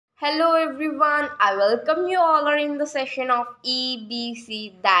Hello everyone, I welcome you all are in the session of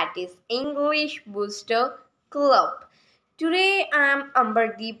EBC, that is English Booster Club. Today I am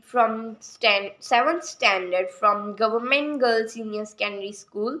Amberdeep from 7th standard from Government Girls Senior Secondary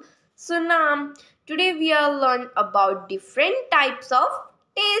School, Sunam. Today we are learn about different types of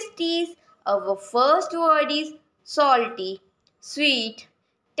tasties. Our first word is salty, sweet,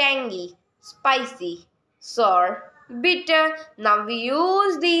 tangy, spicy, sour, bitter. Now we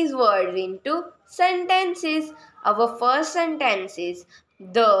use these words into sentences. Our first sentence is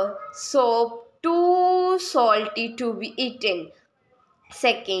the soap too salty to be eaten.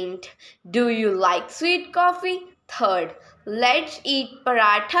 Second, do you like sweet coffee? Third, let's eat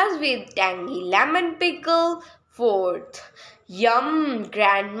parathas with tangy lemon pickle. Fourth, yum,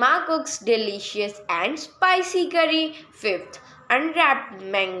 grandma cooks delicious and spicy curry. Fifth, unwrapped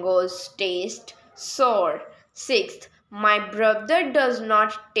mangoes taste sour. Sixth, my brother does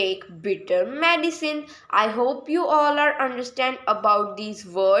not take bitter medicine. I hope you all are understand about these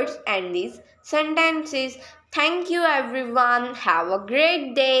words and these sentences. Thank you everyone. Have a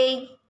great day.